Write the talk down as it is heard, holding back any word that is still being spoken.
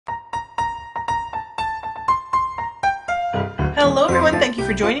Hello everyone, thank you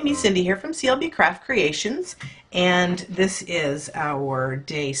for joining me. Cindy here from CLB Craft Creations, and this is our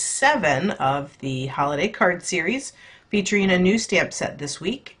day 7 of the holiday card series featuring a new stamp set this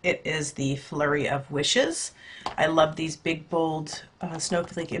week. It is the Flurry of Wishes. I love these big bold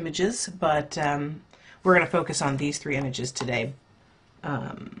snowflake images, but we're going to focus on these 3 images today.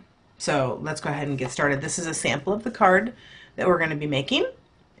 So let's go ahead and get started. This is a sample of the card that we're going to be making.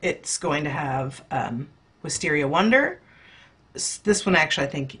 It's going to have Wisteria Wonder. This one actually I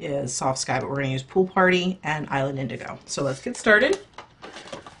think is Soft Sky, but we're going to use Pool Party and Island Indigo. So let's get started.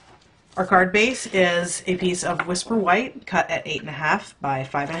 Our card base is a piece of Whisper White cut at 8.5 by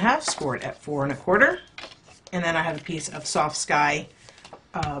 5.5, scored at 4 1/4. And then I have a piece of Soft Sky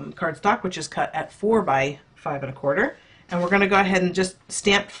cardstock, which is cut at 4 by 5 1/4. And we're going to go ahead and just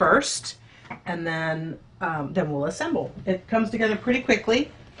stamp first, and then we'll assemble. It comes together pretty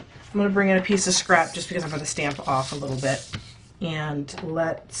quickly. I'm going to bring in a piece of scrap just because I'm going to stamp off a little bit. And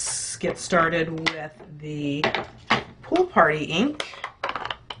let's get started with the Pool Party ink.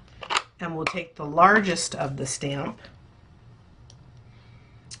 And we'll take the largest of the stamp.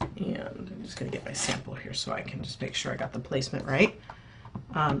 And I'm just going to get my sample here so I can just make sure I got the placement right.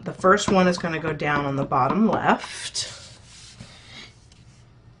 The first one is going to go down on the bottom left.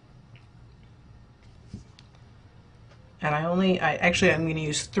 And I'm going to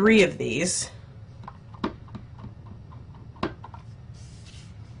use 3 of these.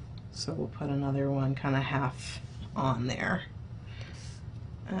 So we'll put another one kind of half on there.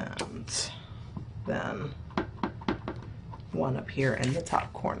 And then one up here in the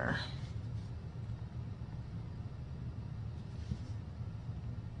top corner.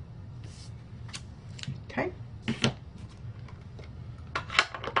 Okay.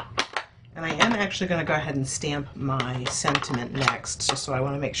 And I am actually going to go ahead and stamp my sentiment next, just so I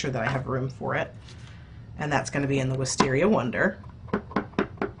want to make sure that I have room for it. And that's going to be in the Wisteria Wonder.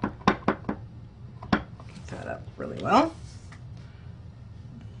 Get that up really well.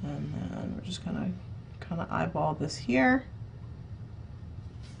 And then we're just going to kind of eyeball this here.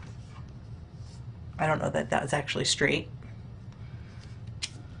 I don't know that that was actually straight.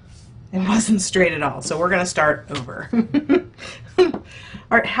 It wasn't straight at all, so we're going to start over.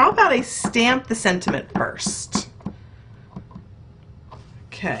 All right, how about I stamp the sentiment first?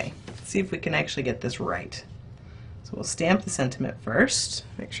 Okay, let's see if we can actually get this right. So we'll stamp the sentiment first.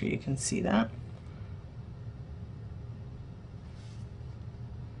 Make sure you can see that.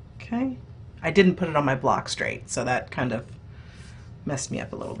 Okay, I didn't put it on my block straight, so that kind of messed me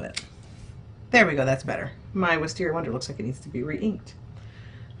up a little bit. There we go, that's better. My Wisteria Wonder looks like it needs to be re-inked.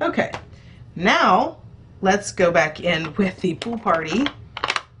 Okay, now let's go back in with the Pool Party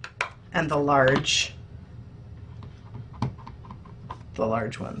and the large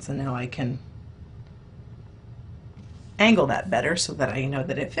ones, and now I can angle that better so that I know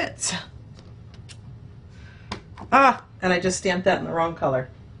that it fits. Ah, and I just stamped that in the wrong color.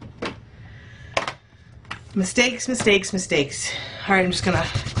 Mistakes, mistakes, mistakes. All right, I'm just gonna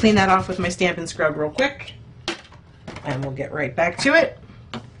clean that off with my Stampin' Scrub real quick, and we'll get right back to it.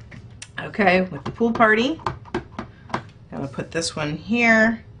 Okay, with the Pool Party, I'm gonna put this one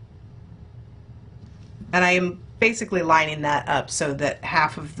here. And I am basically lining that up so that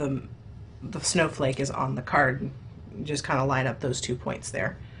half of the snowflake is on the card. Just kind of line up those 2 points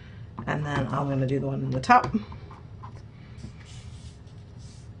there. And then I'm going to do the one in the top.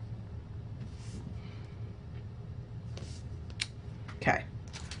 Okay.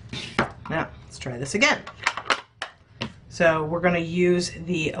 Now, let's try this again. So we're going to use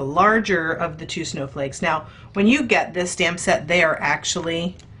the larger of the 2 snowflakes. Now, when you get this stamp set, they are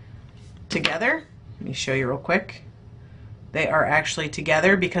actually together. Let me show you real quick. They are actually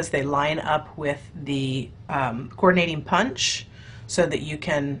together because they line up with the coordinating punch so that you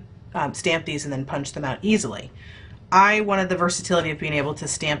can stamp these and then punch them out easily. I wanted the versatility of being able to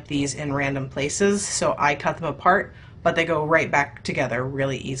stamp these in random places, so I cut them apart, but they go right back together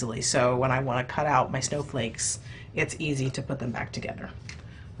really easily. So when I want to cut out my snowflakes, it's easy to put them back together.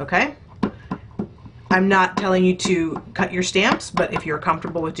 Okay? I'm not telling you to cut your stamps, but if you're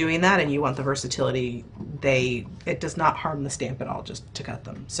comfortable with doing that and you want the versatility, it does not harm the stamp at all just to cut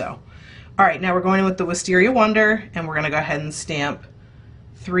them. So, all right, now we're going in with the Wisteria Wonder, and we're going to go ahead and stamp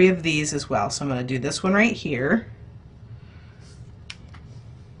 3 of these as well. So I'm going to do this one right here,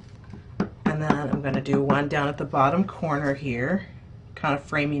 and then I'm going to do one down at the bottom corner here, kind of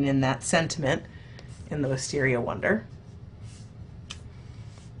framing in that sentiment in the Wisteria Wonder.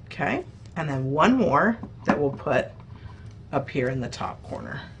 Okay. And then one more that we'll put up here in the top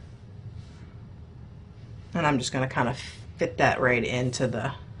corner. And I'm just going to kind of fit that right into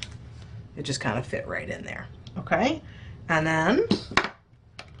the, it just kind of fit right in there. Okay? And then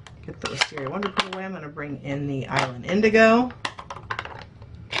get the Wisteria Wonder put away. I'm going to bring in the Island Indigo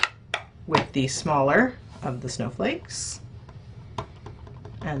with the smaller of the snowflakes.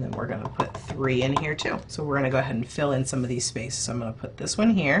 And then we're going to put 3 in here too. So we're going to go ahead and fill in some of these spaces. So I'm going to put this one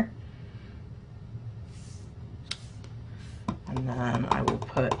here. And then I will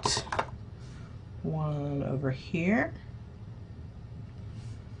put one over here.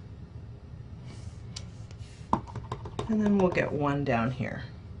 And then we'll get one down here,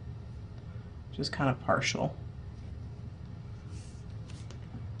 which is kind of partial.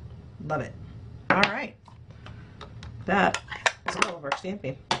 Love it. All right. That is all of our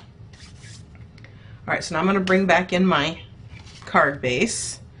stamping. All right, so now I'm going to bring back in my card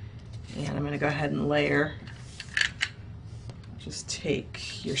base, and I'm going to go ahead and layer. Just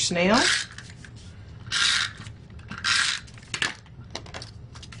take your snail.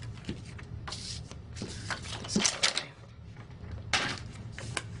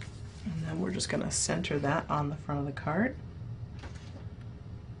 We're just going to center that on the front of the card.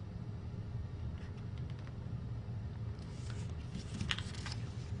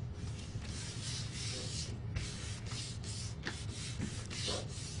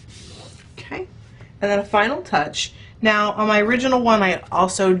 Okay, and then a final touch. Now on my original one I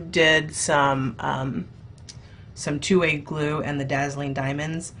also did some two-way glue and the dazzling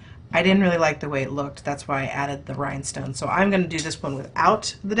diamonds. I didn't really like the way it looked, that's why I added the rhinestones. So I'm going to do this one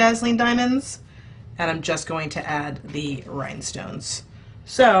without the dazzling diamonds, and I'm just going to add the rhinestones.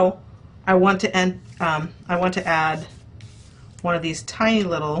 So I want to add one of these tiny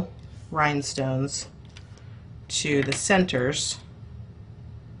little rhinestones to the centers.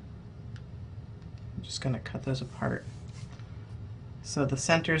 I'm just going to cut those apart. So the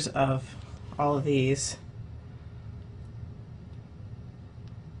centers of all of these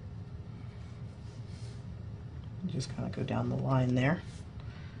just kind of go down the line there.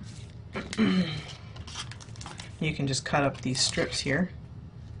 You can just cut up these strips here.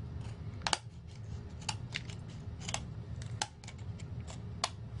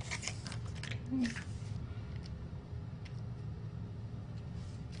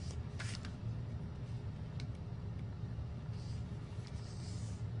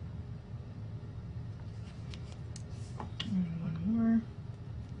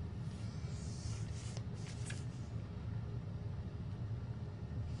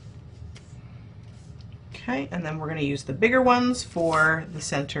 Okay, and then we're going to use the bigger ones for the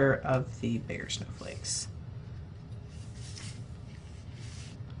center of the bigger snowflakes.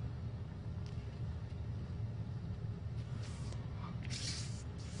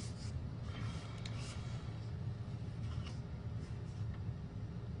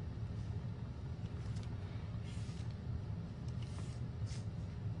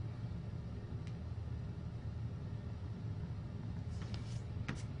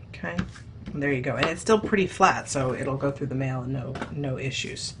 Okay. And there you go, and it's still pretty flat, so it'll go through the mail and no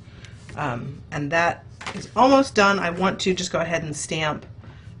issues. And that is almost done. I want to just go ahead and stamp.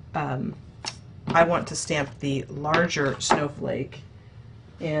 I want to stamp the larger snowflake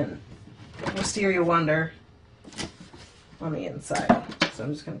in Wisteria Wonder on the inside. So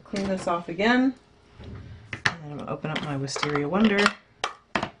I'm just going to clean this off again, and then I'm going to open up my Wisteria Wonder.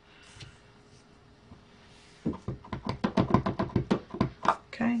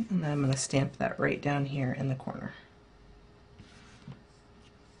 Okay, and then I'm going to stamp that right down here in the corner.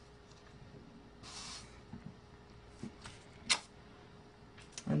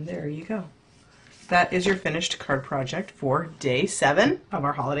 And there you go. That is your finished card project for day 7 of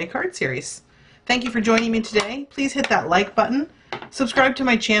our holiday card series. Thank you for joining me today. Please hit that like button, subscribe to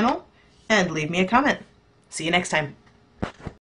my channel, and leave me a comment. See you next time.